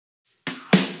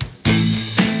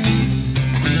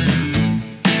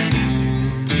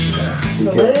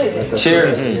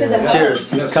Cheers.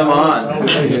 Cheers. Come on.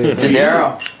 To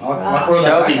Daryl.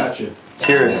 Shelby.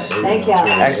 Cheers. Thank you.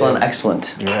 Excellent,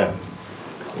 excellent. Yeah.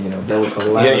 You know, that was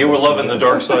the Yeah, you were loving The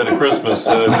Dark Side of Christmas.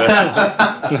 No,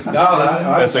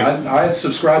 I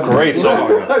subscribe to great song.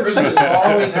 Christmas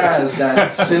always has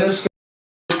that sinister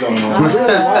going on.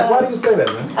 Why do you say that,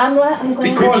 man? I'm glad.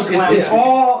 Because it's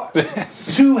all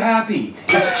too happy.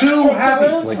 It's too happy.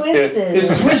 It's a little twisted. It's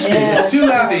twisted. Yeah. It's too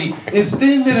happy. It's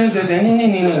and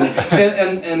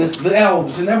it's the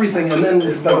elves and everything, and then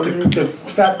it's the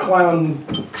fat clown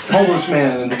homeless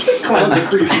man and the clowns are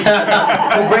creepy.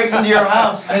 Who breaks into your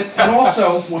house? And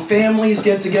also, when families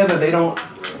get together, they don't.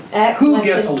 Act Who like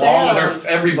gets along with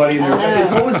everybody in their family?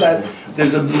 It's always that.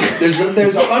 There's an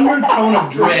undertone of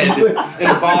dread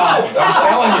involved. I'm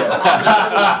telling you.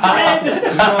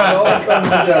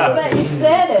 But you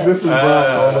said it. This is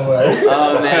all the way.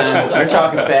 Oh man, we're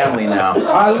talking family now.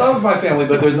 I love my family,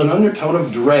 but there's an undertone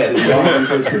of dread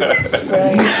involved in Christmas.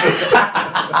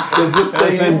 Does this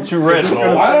stay in? Too red.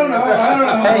 I don't know.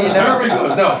 Hey, you never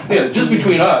goes. No, yeah, just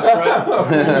between us, right?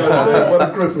 What a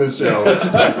Christmas show.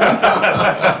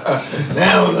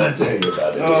 Now I'm going to tell you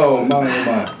about it. Oh, my.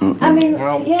 I mean,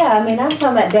 I'm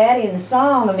talking about Daddy and the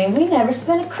song. I mean, we never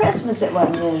spent a Christmas that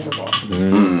wasn't miserable. I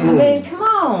mean, come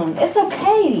on. It's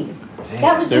okay.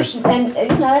 That was just, and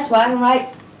that's why I can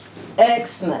write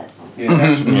Xmas.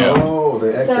 Oh, they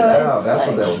exit So out. it's That's what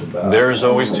like- that was about. There's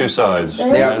always two sides.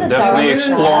 There Yeah, is a definitely dark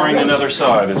exploring side. another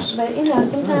side is. But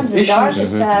sometimes the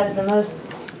darkest side is the most,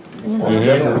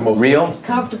 Definitely the most Real?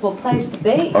 comfortable place to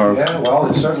be. Or Yeah, well,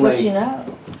 it's That's what you certainly, know.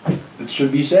 it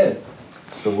should be said.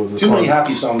 So was it Too many fun?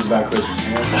 happy songs about Christmas.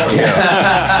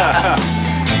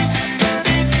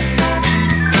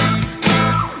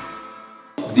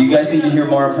 do you guys need to hear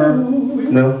more of her?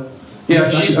 No. Yeah,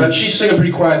 she's singing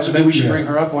pretty quiet, so maybe we should bring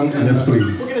her up one. Yes, please.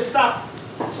 We're gonna stop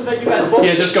so that you guys vote.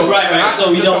 Yeah, just go. Right,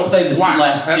 so we don't play the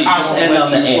last C, just end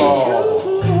on the A.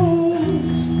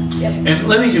 And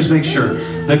let me just make sure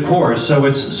the chorus. So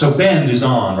bend is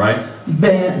on, right?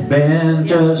 Bend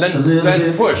just a little Then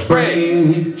bit. push,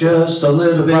 break. Just a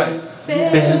little bit. Right.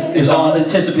 Bend It's is all on.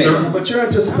 anticipated. But you're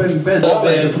anticipating Ben. Don't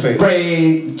anticipate.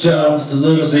 Break just a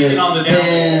little She's singing bit. on the down.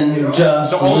 Bend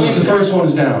just So a only little the first one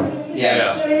is down.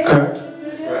 Yeah. Correct.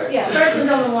 Yeah, first one's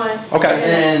on the one. Okay.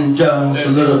 And just a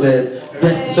little bit.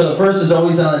 So the first is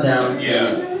always on the down.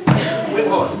 Yeah.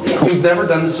 You've never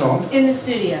done the song? In the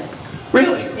studio.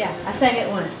 Really? Yeah, I sang it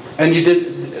once. And you did?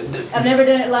 I've never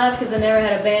done it live because I never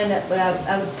had a band that, but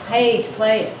I would pay to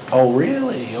play it. Oh,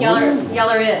 really? Y'all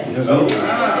are it.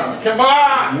 Come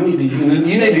on! You need to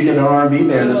get an R&B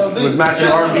band with match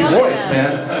your R&B Tell me voice, about it.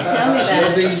 man. Tell me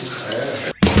about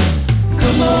it.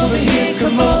 Come over here,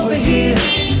 come over here.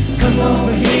 Come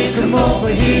over here, come over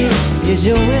here. Here's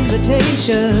your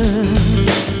invitation.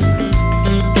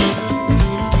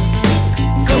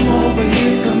 Come over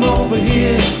here, come over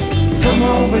here. Come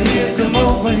over here, come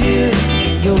over here.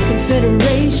 Your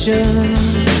consideration.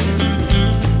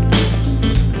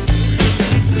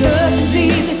 Nothing's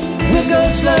easy, we'll go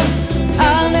slow.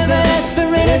 I'll never ask for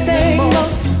anything more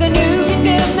than you can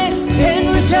give me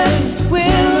in return.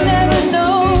 We'll never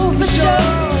know for sure,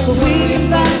 but we can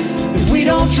find if we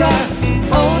don't try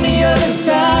on the other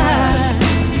side.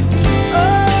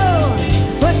 Oh,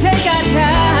 we'll take our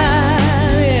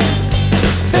time, yeah.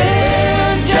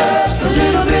 Bend just a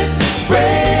little bit,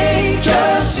 break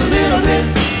just a little bit,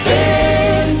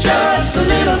 bend just a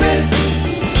little bit.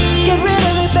 Get rid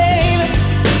of it, baby.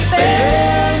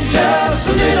 Bend just a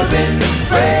little bit,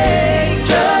 break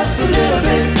just a little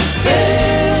bit,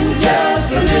 bend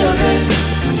just a little bit,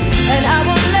 and I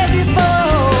won't let you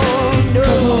fall. No.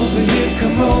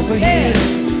 Come over here,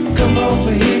 come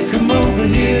over here, come over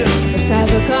here. Let's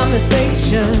have a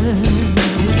conversation.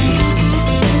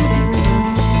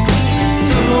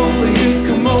 Come over here,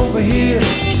 come over here,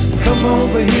 come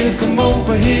over here, come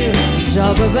over here.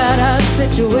 Talk about our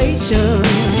situation.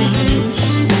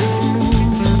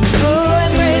 Oh,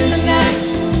 embrace the night,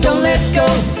 don't let go.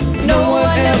 No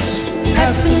one else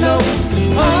has to know.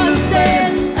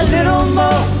 Understand a little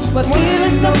more what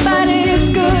feeling somebody is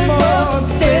good for.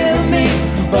 Stay with me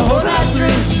the whole night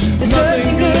through. There's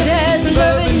nothing good as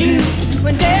loving you.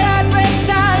 When daylight breaks,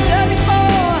 I love you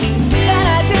more than I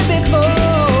did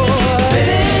before.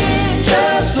 Bend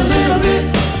just a little bit,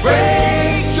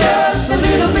 break just a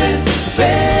little bit,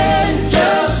 bend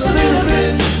just a little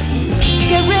bit.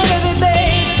 Get rid of it,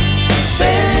 babe.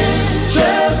 Bend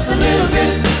just a little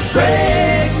bit,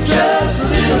 break just a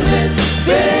little bit,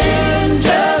 bend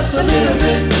just a little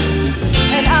bit,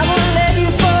 and I won't let you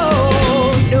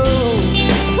fall. No.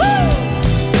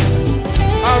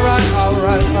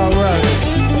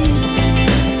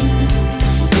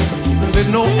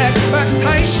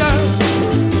 temptation.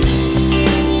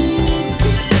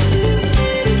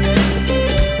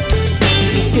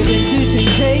 Just give in to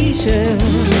temptation.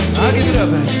 I'll give it up,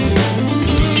 man.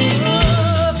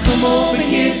 Come over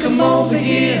here, come over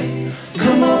here.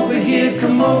 Come over here,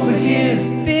 come over here.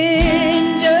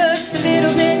 Bend just a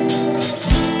little bit.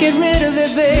 Get rid of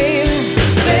it, baby.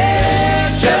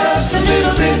 Bend just a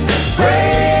little bit.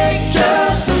 Break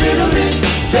just a little bit.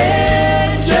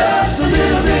 Bend just a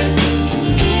little bit.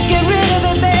 Get rid of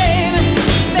it, baby.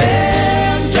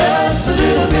 Bend just a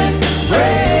little bit.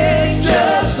 Break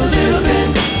just a little bit.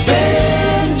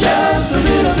 Bend just a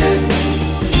little bit.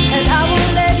 And I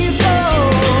won't let you go.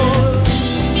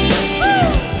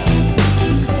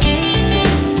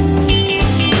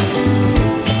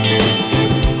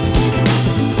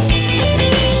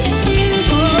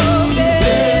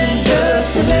 Bend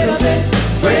just a little bit.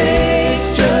 Break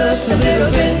just a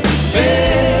little bit.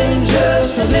 Bend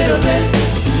just a little bit.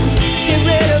 Get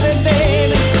rid of it,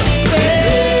 baby.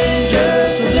 Bend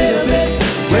just a little bit.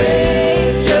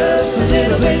 Break just a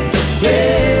little bit.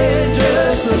 Bend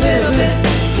just a little bit.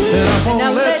 And I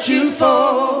won't let you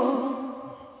fall.